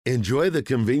Enjoy the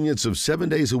convenience of 7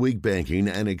 days a week banking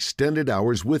and extended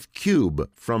hours with Cube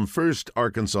from First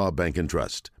Arkansas Bank and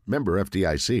Trust. Member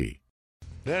FDIC.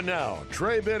 And now,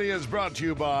 Trey Biddy is brought to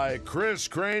you by Chris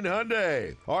Crane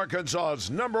Hyundai, Arkansas's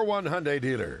 #1 Hyundai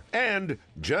dealer, and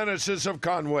Genesis of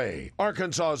Conway,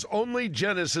 Arkansas's only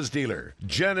Genesis dealer.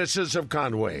 Genesis of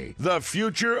Conway, the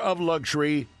future of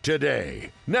luxury today.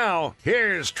 Now,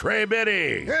 here's Trey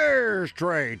Biddy. Here's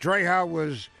Trey. Trey, how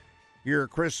was your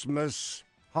Christmas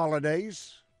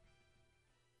holidays?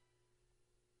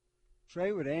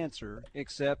 Trey would answer,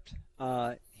 except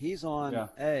he's on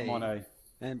A. I'm on A.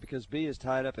 And because B is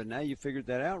tied up, and now you figured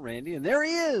that out, Randy. And there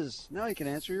he is. Now he can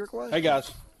answer your question. Hey,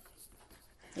 guys.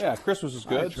 Yeah, Christmas is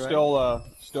good. Hi,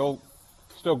 Still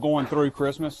going through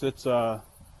Christmas. It's I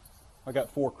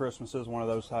got 4 Christmases, one of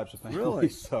those types of things. Really?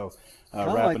 So Kinda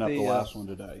wrapping like up the the last one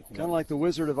today. Kind of like the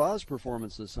Wizard of Oz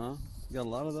performances, huh? You got a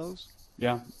lot of those?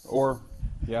 Yeah, or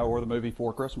the movie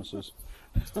 4 Christmases.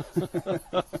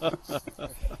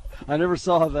 I never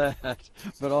saw that,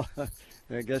 but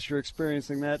I guess you're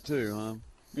experiencing that too, huh?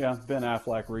 Yeah, Ben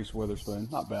Affleck, Reese Witherspoon,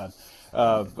 not bad.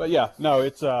 But yeah, no,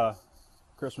 it's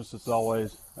Christmas. It's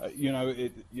always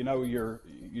you're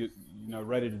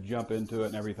ready to jump into it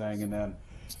and everything, and then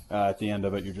at the end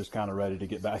of it, you're just kind of ready to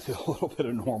get back to a little bit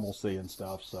of normalcy and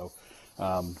stuff. So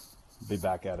be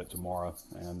back at it tomorrow,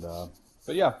 and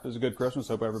but yeah, it was a good Christmas.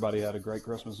 Hope everybody had a great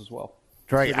Christmas as well.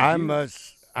 Trey, I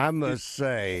must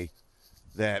say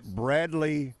that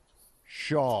Bradley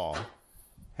Shaw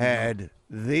had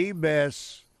the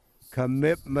best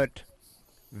commitment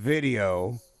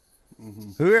video.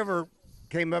 Mm-hmm. Whoever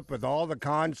came up with all the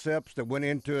concepts that went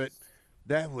into it,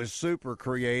 that was super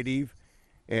creative.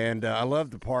 And I love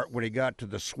the part when he got to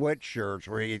the sweatshirts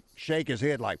where he'd shake his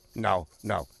head like, no,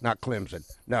 not Clemson,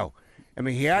 no. I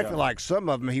mean, he acted like some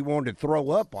of them he wanted to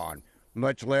throw up on,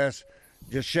 much less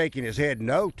just shaking his head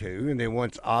no to. And then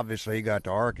once, obviously, he got to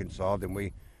Arkansas, then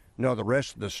we know the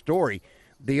rest of the story.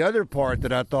 The other part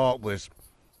that I thought was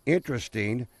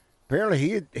interesting,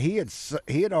 apparently he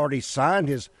had already signed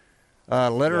his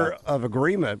letter of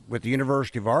agreement with the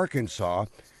University of Arkansas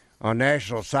on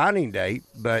National Signing Day,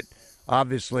 but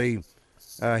obviously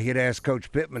he had asked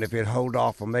Coach Pittman if he'd hold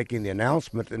off on making the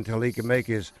announcement until he could make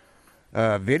his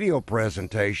video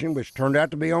presentation, which turned out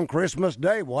to be on Christmas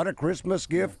Day. What a Christmas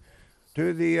gift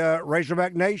to the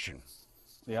Razorback Nation.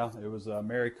 Yeah, it was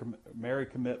Merry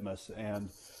Commitmas, and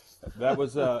that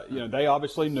was, they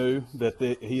obviously knew that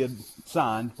he had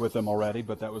signed with them already,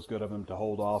 but that was good of him to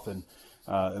hold off and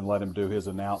let him do his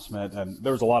announcement. And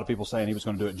there was a lot of people saying he was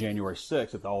going to do it January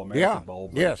 6th at the All-American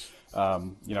Bowl. But, yes.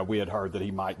 We had heard that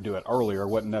he might do it earlier. It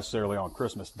wasn't necessarily on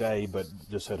Christmas Day, but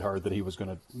just had heard that he was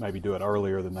going to maybe do it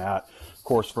earlier than that. Of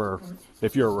course,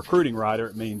 if you're a recruiting writer,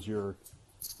 it means you're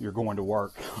going to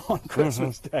work on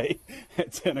Christmas Day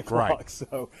at 10 o'clock. Right.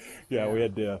 So, we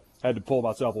had to pull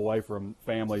myself away from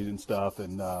family and stuff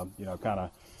and, kind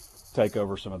of take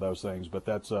over some of those things. But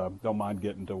that's don't mind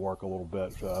getting to work a little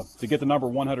bit. To get the number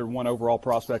 101 overall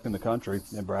prospect in the country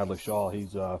in Bradley Shaw,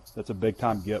 that's a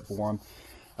big-time get for him.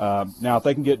 Now, if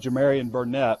they can get Jamarian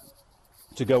Burnett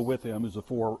to go with him, who's a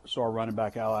 4-star running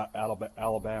back out of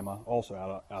Alabama, also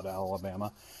out of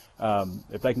Alabama,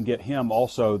 if they can get him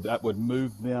also, that would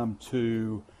move them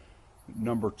to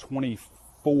number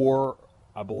 24,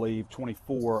 I believe,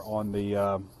 24 on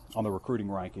the recruiting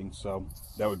ranking. So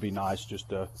that would be nice just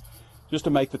to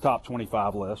make the top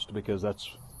 25 list, because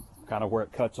that's kind of where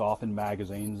it cuts off in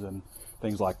magazines and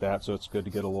things like that. So it's good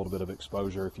to get a little bit of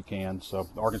exposure if you can. So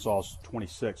Arkansas is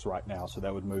 26 right now, so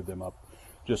that would move them up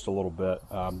just a little bit,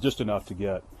 just enough to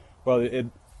get. Well,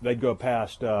 they'd go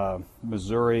past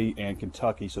Missouri and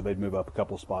Kentucky, so they'd move up a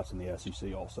couple of spots in the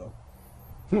SEC also.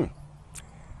 All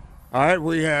right,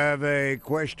 we have a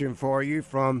question for you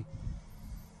from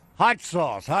Hot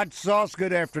Sauce. Hot Sauce,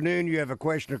 good afternoon. You have a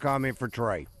question or comment for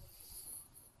Trey?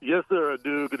 Yes, sir, I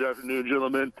do. Good afternoon,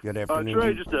 gentlemen. Good afternoon.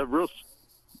 Trey,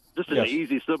 just an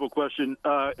easy, simple question.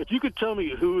 If you could tell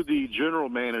me who the general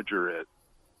manager is.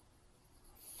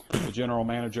 The general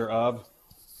manager of?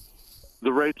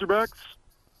 The Razorbacks?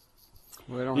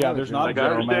 There's not a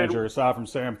general manager aside from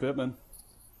Sam Pittman.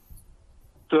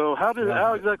 So how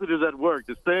exactly does that work?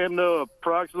 Does Sam know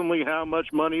approximately how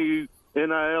much money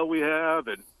NIL we have?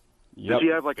 And does he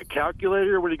have like a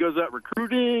calculator when he goes out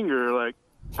recruiting, or like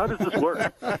how does this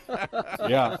work?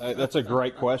 Yeah, that's a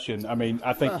great question. I mean,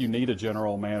 I think you need a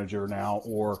general manager now,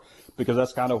 because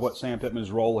that's kind of what Sam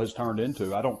Pittman's role has turned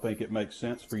into. I don't think it makes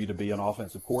sense for you to be an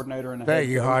offensive coordinator and a head Thank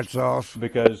you, coach, Hot Sauce.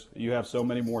 because you have so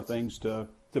many more things to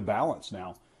balance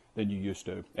now than you used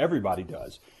to. Everybody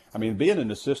does. I mean, being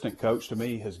an assistant coach to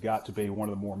me has got to be one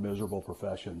of the more miserable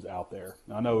professions out there.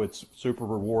 I know it's super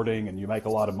rewarding and you make a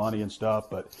lot of money and stuff,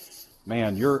 but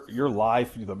man, your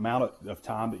life, the amount of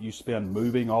time that you spend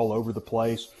moving all over the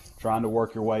place, trying to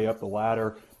work your way up the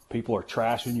ladder, people are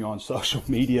trashing you on social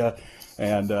media,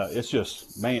 and it's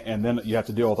just, man, and then you have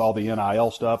to deal with all the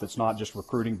NIL stuff. It's not just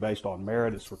recruiting based on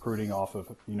merit, it's recruiting off of,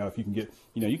 if you can get,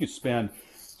 you could spend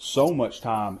so much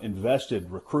time invested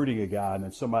recruiting a guy, and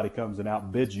then somebody comes and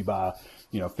outbids you by,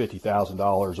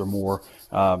 $50,000 or more,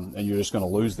 and you're just going to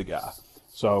lose the guy.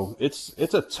 So it's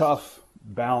a tough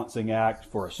balancing act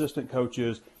for assistant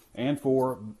coaches and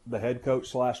for the head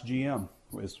coach / GM,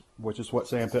 which is what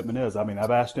Sam Pittman is. I mean,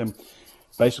 I've asked him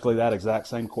basically that exact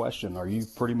same question. Are you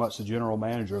pretty much the general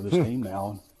manager of this team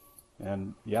now?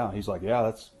 And yeah, he's like, yeah,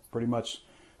 that's pretty much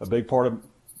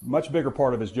much bigger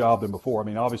part of his job than before. I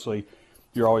mean, obviously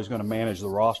you're always going to manage the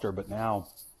roster, but now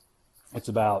it's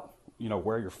about,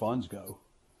 where your funds go.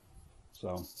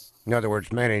 So, in other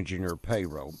words, managing your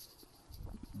payroll.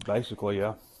 Basically,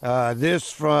 yeah.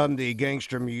 This from the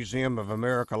Gangster Museum of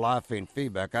America Live Feed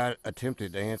feedback. I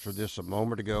attempted to answer this a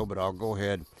moment ago, but I'll go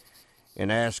ahead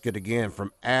and ask it again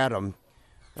from Adam.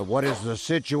 What is the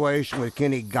situation with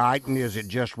Kenny Guyton? Is it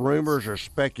just rumors or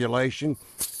speculation?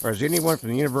 Or has anyone from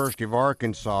the University of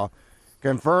Arkansas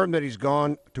confirmed that he's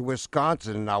gone to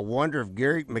Wisconsin? And I wonder if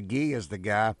Garrett McGee is the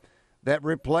guy that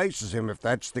replaces him. If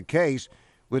that's the case,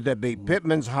 would that be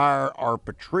Pittman's hire or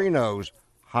Petrino's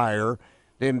hire?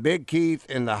 Then Big Keith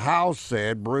in the House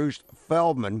said, Bruce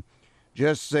Feldman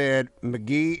just said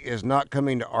McGee is not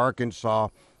coming to Arkansas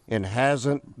and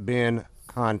hasn't been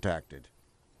contacted.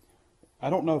 I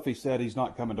don't know if he said he's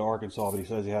not coming to Arkansas, but he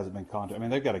says he hasn't been contacted. I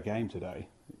mean, they've got a game today,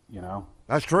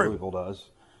 That's true. Louisville does.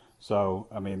 So,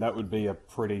 I mean, that would be a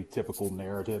pretty typical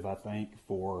narrative, I think,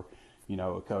 for,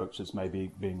 a coach that's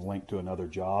maybe being linked to another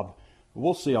job.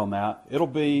 We'll see on that. It'll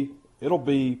be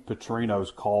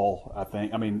Petrino's call, I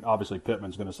think. I mean, obviously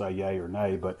Pittman's going to say yay or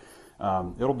nay, but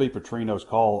it'll be Petrino's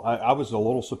call. I was a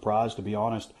little surprised, to be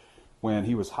honest, when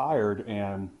he was hired,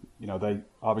 and they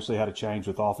obviously had a change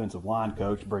with offensive line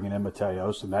coach, bringing in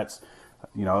Mateos, and that's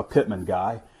a Pittman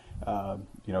guy.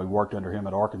 He worked under him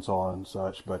at Arkansas and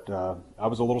such, but I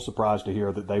was a little surprised to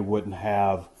hear that they wouldn't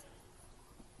have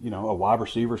a wide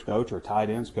receivers coach or a tight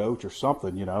ends coach or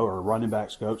something, or a running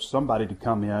backs coach, somebody to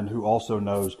come in who also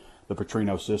knows the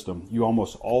Petrino system. You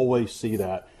almost always see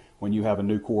that when you have a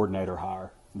new coordinator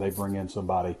hire. They bring in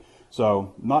somebody.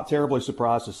 So not terribly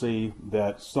surprised to see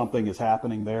that something is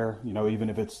happening there, even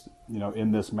if it's,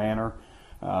 in this manner.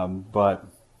 But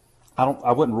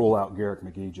I wouldn't rule out Garrett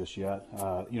McGee just yet.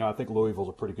 I think Louisville's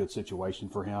a pretty good situation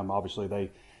for him. Obviously, they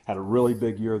had a really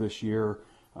big year this year.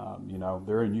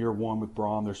 They're in year one with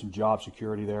Braun. There's some job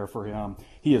security there for him.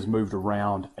 He has moved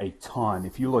around a ton.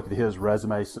 If you look at his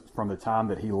resume from the time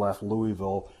that he left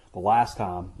Louisville the last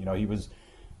time, he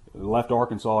left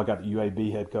Arkansas, got the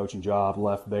UAB head coaching job,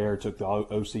 left there, took the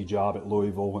OC job at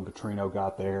Louisville when Petrino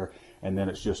got there, and then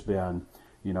it's just been,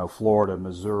 Florida,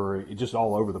 Missouri, just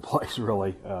all over the place,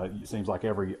 really. It seems like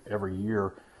every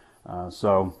year.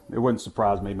 So it wouldn't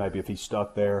surprise me maybe if he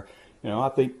stuck there. I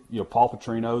think, Paul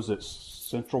Petrino's at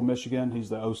Central Michigan. He's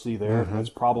the OC there. Mm-hmm. That's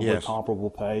probably Yes. comparable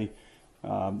pay,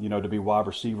 to be wide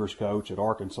receivers coach at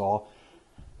Arkansas.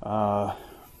 But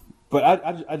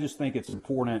I just think it's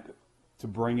important to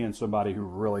bring in somebody who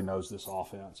really knows this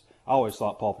offense. I always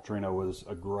thought Paul Petrino was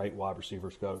a great wide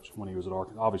receivers coach when he was at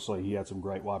Arkansas. Obviously, he had some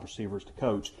great wide receivers to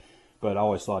coach, but I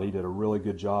always thought he did a really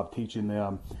good job teaching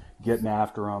them, getting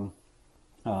after them.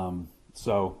 And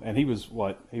he was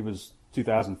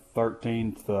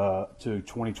 2013 to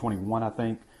 2021, I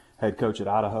think, head coach at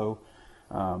Idaho.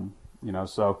 And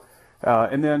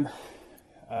then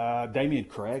Damian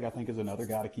Craig, I think, is another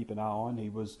guy to keep an eye on. He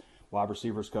was wide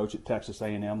receivers coach at Texas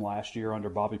A&M last year under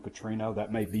Bobby Petrino.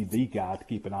 That may be the guy to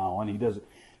keep an eye on.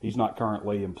 He's not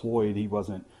currently employed. He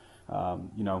wasn't,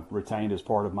 retained as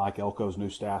part of Mike Elko's new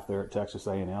staff there at Texas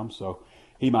A&M. So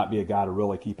he might be a guy to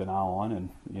really keep an eye on, and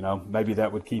maybe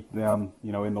that would keep them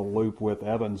in the loop with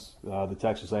Evans, the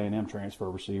Texas A&M transfer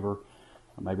receiver.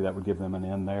 Maybe that would give them an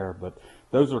in there. But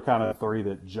those are kind of three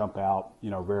that jump out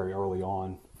very early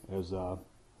on as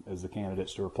the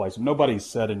candidates to replace him. Nobody's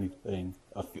said anything.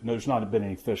 There's not been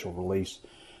any official release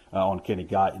on Kenny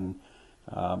Guyton.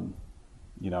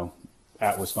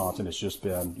 At Wisconsin, it's just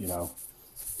been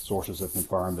sources have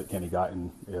confirmed that Kenny Guyton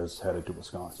is headed to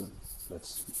Wisconsin.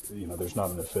 That's, there's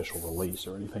not an official release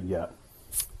or anything yet.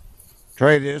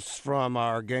 Trey, this from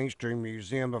our Gangster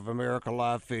Museum of America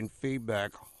Live Feed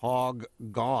feedback, Hog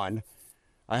Gone.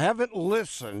 I haven't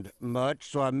listened much,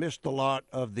 so I missed a lot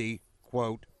of the,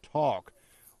 quote, talk.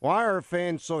 Why are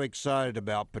fans so excited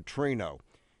about Petrino?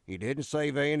 He didn't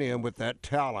save A&M with that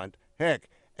talent. Heck,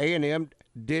 A&M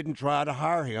didn't try to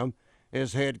hire him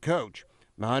as head coach.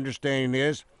 My understanding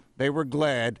is they were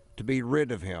glad to be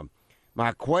rid of him.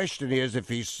 My question is, if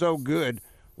he's so good,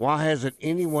 why hasn't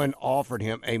anyone offered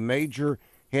him a major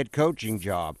head coaching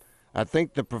job? I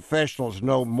think the professionals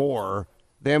know more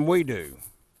than we do.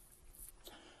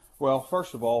 Well,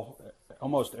 first of all,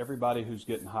 almost everybody who's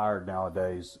getting hired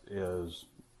nowadays is,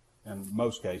 in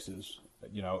most cases,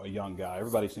 a young guy.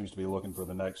 Everybody seems to be looking for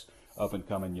the next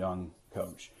up-and-coming young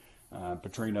coach.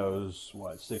 Petrino's,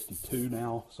 62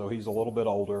 now, so he's a little bit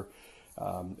older.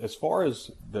 As far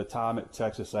as the time at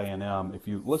Texas A&M, if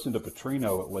you listen to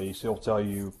Petrino at least, he'll tell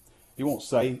you, he won't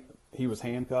say he was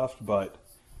handcuffed, but,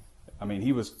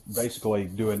 he was basically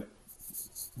doing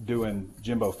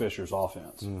Jimbo Fisher's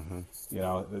offense.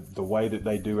 Mm-hmm. The way that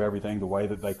they do everything, the way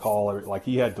that they call it, like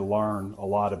he had to learn a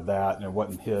lot of that, and it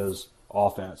wasn't his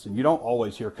offense. And you don't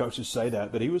always hear coaches say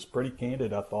that, but he was pretty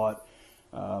candid, I thought,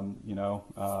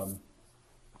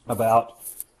 about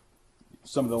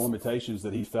some of the limitations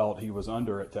that he felt he was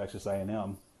under at Texas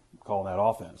A&M calling that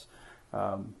offense.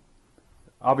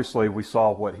 Obviously, we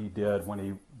saw what he did when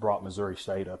he brought Missouri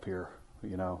State up here.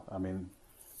 Did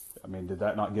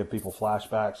that not give people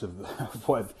flashbacks of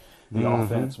what the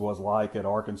offense was like at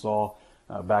Arkansas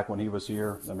back when he was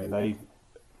here? They,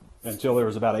 until there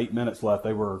was about 8 minutes left,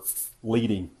 they were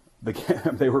leading the game.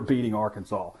 They were beating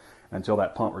Arkansas until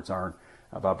that punt return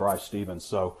by Bryce Stevens.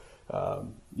 So,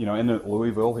 in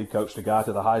Louisville, he coached a guy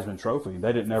to the Heisman Trophy.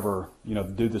 They didn't ever,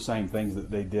 do the same things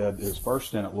that they did his first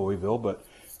stint at Louisville, but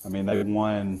they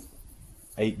won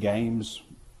 8 games,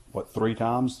 3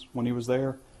 times when he was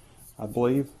there, I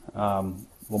believe.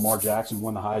 Lamar Jackson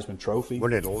won the Heisman Trophy.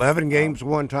 What, it 11 games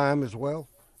one time as well?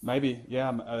 Maybe,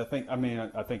 yeah. I think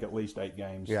at least 8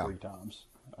 games 3 times.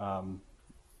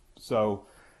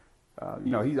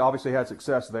 He obviously had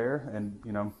success there, and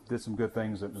did some good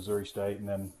things at Missouri State, and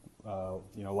then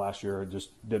last year it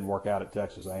just didn't work out at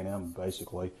Texas A&M.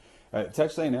 Basically,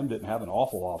 Texas A&M didn't have an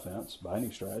awful offense by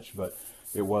any stretch, but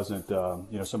it wasn't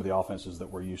some of the offenses that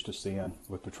we're used to seeing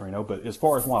with Petrino. But as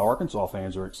far as why Arkansas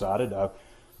fans are excited,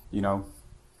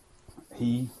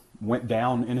 he went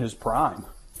down in his prime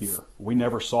here. We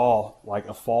never saw like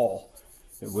a fall.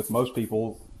 With most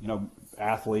people,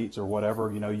 athletes or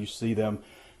whatever, you see them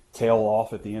tail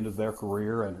off at the end of their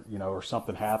career, and or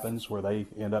something happens where they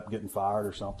end up getting fired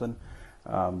or something.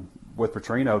 With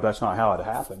Petrino, that's not how it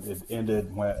happened. It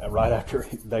ended right after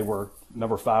they were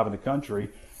number 5 in the country,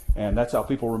 and that's how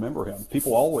people remember him.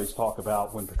 People always talk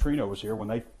about when Petrino was here, when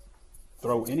they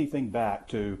throw anything back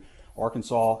to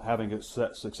Arkansas having a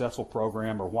successful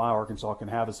program or why Arkansas can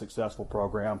have a successful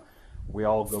program, we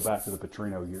all go back to the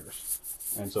Petrino years.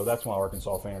 And so that's why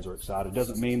Arkansas fans are excited. It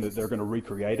doesn't mean that they're going to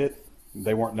recreate it.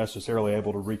 They weren't necessarily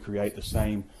able to recreate the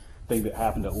same thing that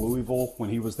happened at Louisville when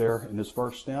he was there in his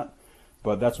first stint,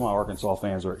 but that's why Arkansas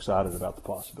fans are excited about the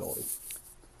possibility.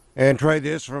 And Trey,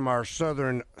 this from our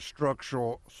Southern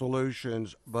Structural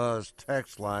Solutions Buzz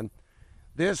text line.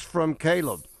 This from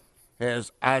Caleb.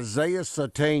 Has Isaiah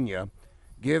Satania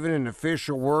given an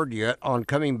official word yet on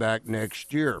coming back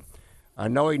next year? I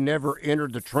know he never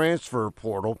entered the transfer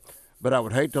portal, but I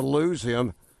would hate to lose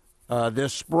him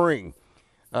this spring.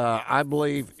 I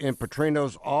believe in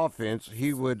Petrino's offense,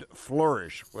 he would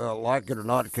flourish. Well, like it or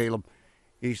not, Caleb,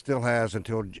 he still has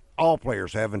all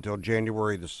players have until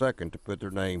January the 2nd to put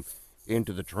their name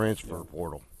into the transfer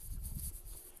portal.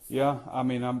 Yeah,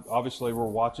 obviously we're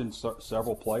watching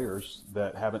several players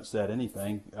that haven't said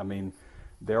anything.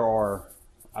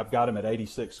 I've got him at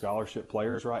 86 scholarship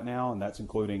players right now, and that's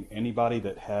including anybody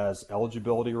that has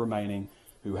eligibility remaining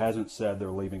who hasn't said they're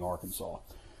leaving Arkansas.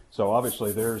 So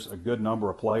obviously there's a good number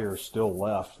of players still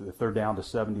left. If they're down to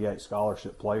 78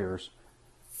 scholarship players,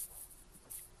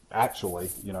 actually,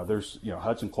 there's,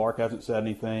 Hudson Clark hasn't said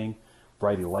anything.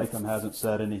 Brady Latham hasn't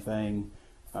said anything.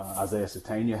 Isaiah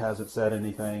Satania hasn't said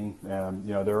anything. And,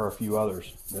 there are a few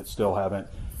others that still haven't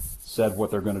said what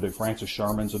they're going to do. Francis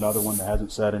Sherman's another one that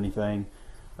hasn't said anything.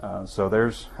 So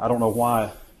I don't know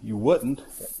why you wouldn't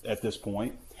at this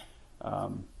point.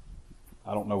 I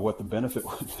don't know what the benefit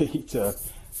would be to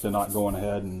not going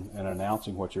ahead and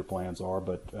announcing what your plans are.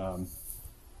 But,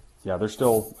 there's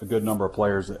still a good number of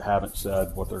players that haven't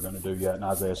said what they're going to do yet, and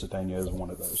Isaiah Satania is one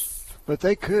of those. But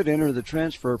they could enter the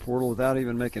transfer portal without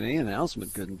even making any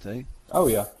announcement, couldn't they? Oh,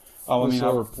 yeah. I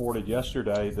reported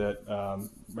yesterday that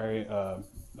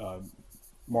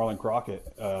Marlon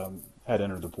Crockett had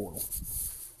entered the portal.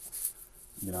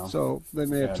 So they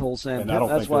may have told Sam. And I don't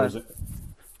that's think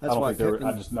why. That's why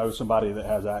I just know somebody that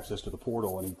has access to the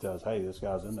portal, and he says, "Hey, this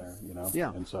guy's in there,"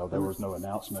 Yeah. And so there was no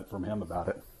announcement from him about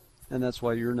it. And that's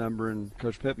why your number and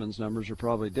Coach Pittman's numbers are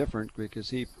probably different,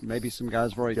 because maybe some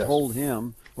guys have already Yes. told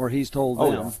him, or he's told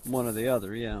them, one or the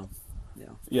other. Yeah.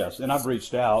 Yes, and I've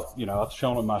reached out. I've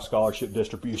shown them my scholarship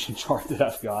distribution chart that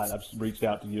I've got. I've reached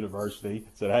out to the university,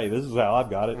 said, "Hey, this is how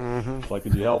I've got it. It's like,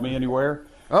 could you help me anywhere?"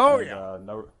 Oh, and,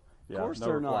 yeah. Of course no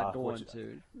they're reply, not going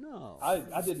to. No.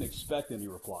 I didn't expect any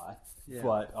reply,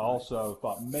 but I also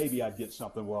thought maybe I'd get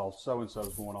something. Well, so and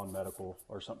so's going on medical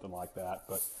or something like that.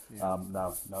 But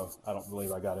no, I don't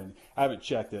believe I got any. I haven't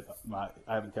checked it. I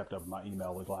haven't kept up with my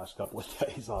email the last couple of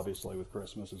days, obviously with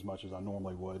Christmas, as much as I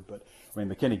normally would. But I mean,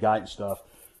 the Kenny Guyton stuff,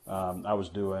 I was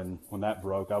doing when that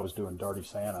broke. I was doing Dirty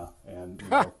Santa, and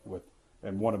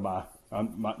and one of my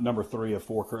number 3 of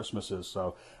 4 Christmases.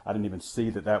 So I didn't even see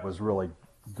that was really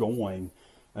going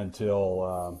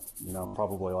until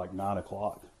probably like 9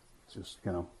 o'clock. It's just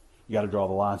you got to draw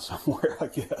the line somewhere, I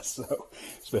guess. So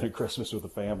spending Christmas with the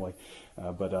family,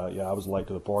 but I was late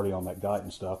to the party on that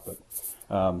Guyton stuff. But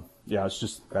it's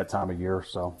just that time of year.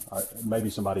 So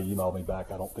maybe somebody emailed me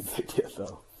back. I don't think they did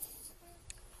though.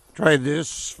 Trey,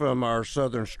 this from our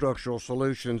Southern Structural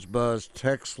Solutions Buzz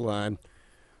text line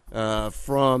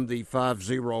from the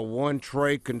 501.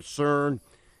 Trey, concerned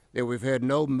that we've had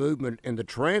no movement in the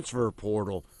transfer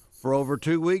portal for over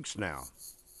 2 weeks now.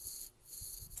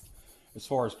 As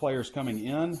far as players coming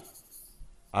in,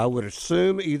 I would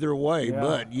assume either way,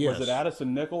 but yes. Was it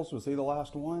Addison Nichols? Was he the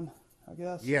last one, I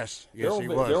guess? Yes, he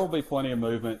was. There will be plenty of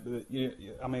movement.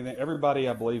 I mean, everybody,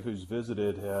 I believe, who's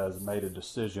visited has made a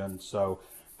decision. So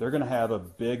they're going to have a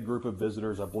big group of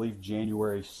visitors. I believe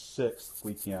January 6th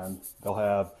weekend, they'll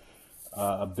have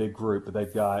a big group. But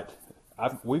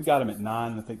we've got them at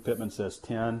 9. I think Pittman says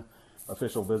 10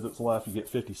 official visits left. You get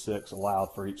 56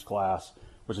 allowed for each class,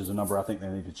 which is a number I think they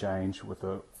need to change with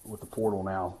the portal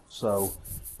now. So,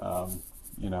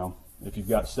 if you've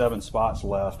got 7 spots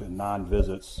left and 9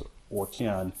 visits or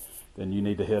 10, then you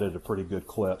need to hit at a pretty good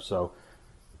clip. So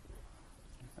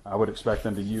I would expect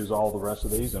them to use all the rest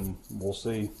of these, and we'll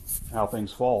see how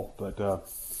things fall. But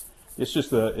it's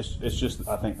just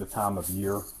I think the time of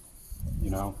year.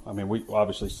 I mean, we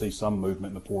obviously see some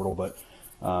movement in the portal, but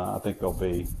I think there'll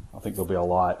be a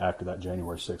lot after that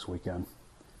January 6th weekend.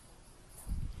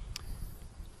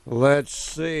 Let's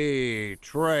see,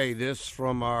 Trey, this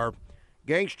from our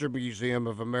Gangster Museum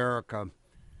of America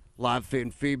live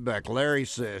feedback. Larry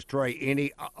says, Trey,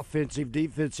 any offensive,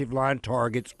 defensive line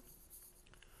targets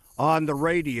on the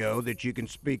radio that you can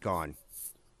speak on?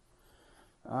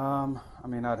 I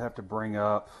mean, I'd have to bring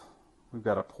up. We've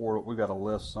got a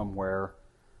list somewhere.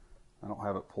 I don't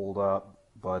have it pulled up,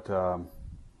 but let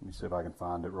me see if I can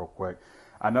find it real quick.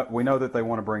 We know that they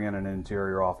want to bring in an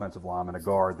interior offensive lineman, a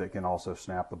guard that can also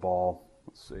snap the ball.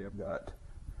 Let's see, I've got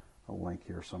a link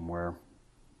here somewhere.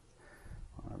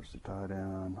 There's the tight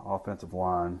end, offensive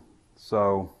line.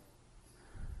 So,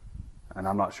 and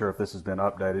I'm not sure if this has been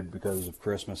updated because of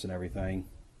Christmas and everything.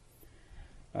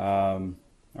 All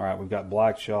right, we've got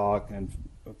Black Chalk and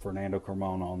Fernando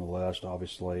Carmona on the list,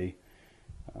 obviously.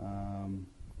 I'm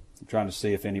trying to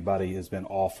see if anybody has been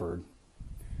offered.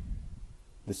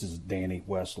 This is Danny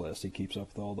West's list. He keeps up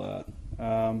with all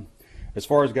that. As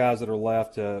far as guys that are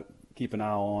left to keep an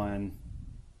eye on,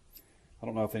 I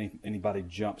don't know if anybody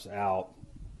jumps out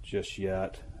just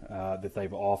yet that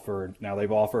they've offered. Now,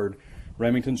 they've offered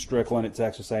Remington Strickland at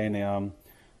Texas A&M,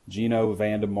 Gino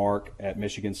Vandemark at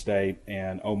Michigan State,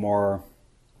 and Omar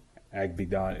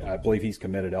Agbedan. I believe he's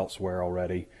committed elsewhere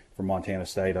already from Montana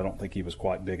State. I don't think he was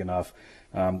quite big enough.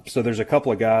 So there's a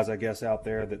couple of guys, I guess, out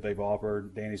there that they've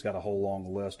offered. Danny's got a whole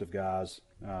long list of guys.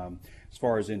 As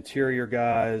far as interior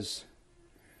guys,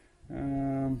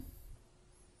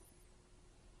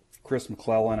 Chris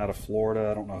McClellan out of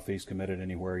Florida. I don't know if he's committed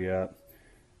anywhere yet.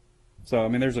 So, I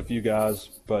mean, there's a few guys,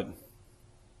 but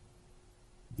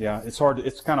yeah, it's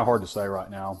kind of hard to say right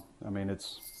now. I mean,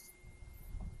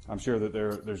 I'm sure that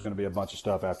there's going to be a bunch of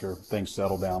stuff after things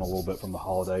settle down a little bit from the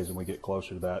holidays and we get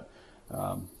closer to that.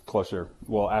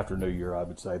 After New Year, I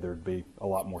would say there'd be a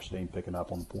lot more steam picking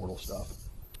up on the portal stuff.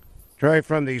 Trey,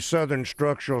 from the Southern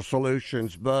Structural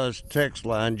Solutions Buzz text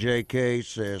line, JK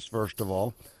says, first of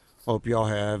all, hope y'all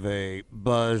have a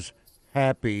Buzz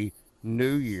happy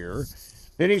New Year.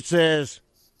 Then he says,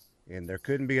 and there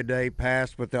couldn't be a day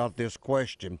passed without this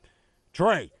question,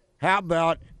 Trey, how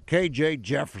about KJ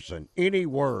Jefferson? Any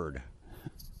word?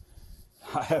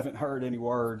 I haven't heard any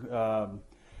word.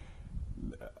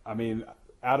 I mean,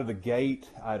 out of the gate,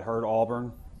 I'd heard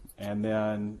Auburn, and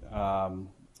then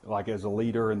like as a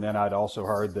leader, and then I'd also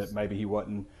heard that maybe he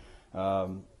wasn't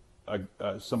a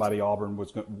somebody Auburn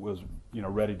was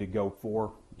ready to go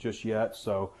for just yet.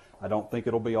 So I don't think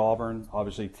it'll be Auburn.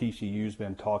 Obviously, TCU's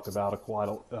been talked about quite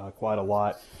a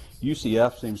lot.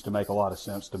 UCF seems to make a lot of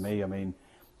sense to me. I mean,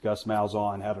 Gus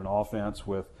Malzahn had an offense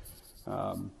with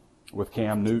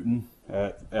Cam Newton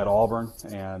at Auburn,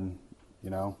 and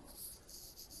a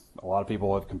lot of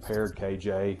people have compared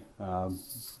KJ,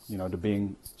 to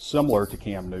being similar to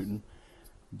Cam Newton,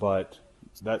 but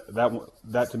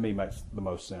that to me makes the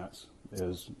most sense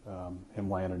is him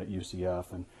landing at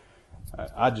UCF, and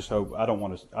I just hope I don't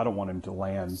want him to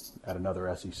land at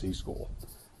another SEC school.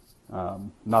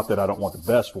 Not that I don't want the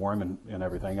best for him and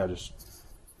everything. I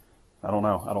don't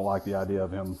know. I don't like the idea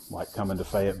of him like coming to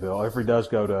Fayetteville. If he does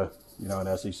go to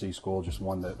an SEC school, just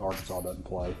one that Arkansas doesn't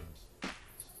play.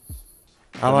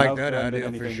 I like that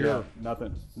idea for sure.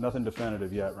 Yet. Nothing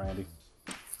definitive yet, Randy.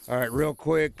 All right, real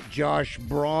quick, Josh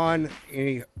Braun.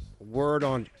 Any word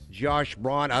on Josh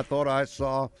Braun? I thought I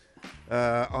saw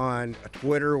on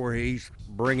Twitter where he's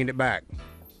bringing it back.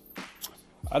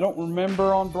 I don't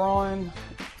remember on Braun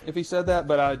if he said that,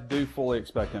 but I do fully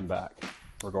expect him back,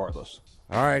 regardless.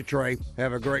 All right, Trey.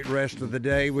 Have a great rest of the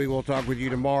day. We will talk with you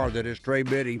tomorrow. That is Trey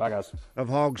Biddy. Bye, guys. Of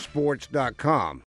hogsports.com.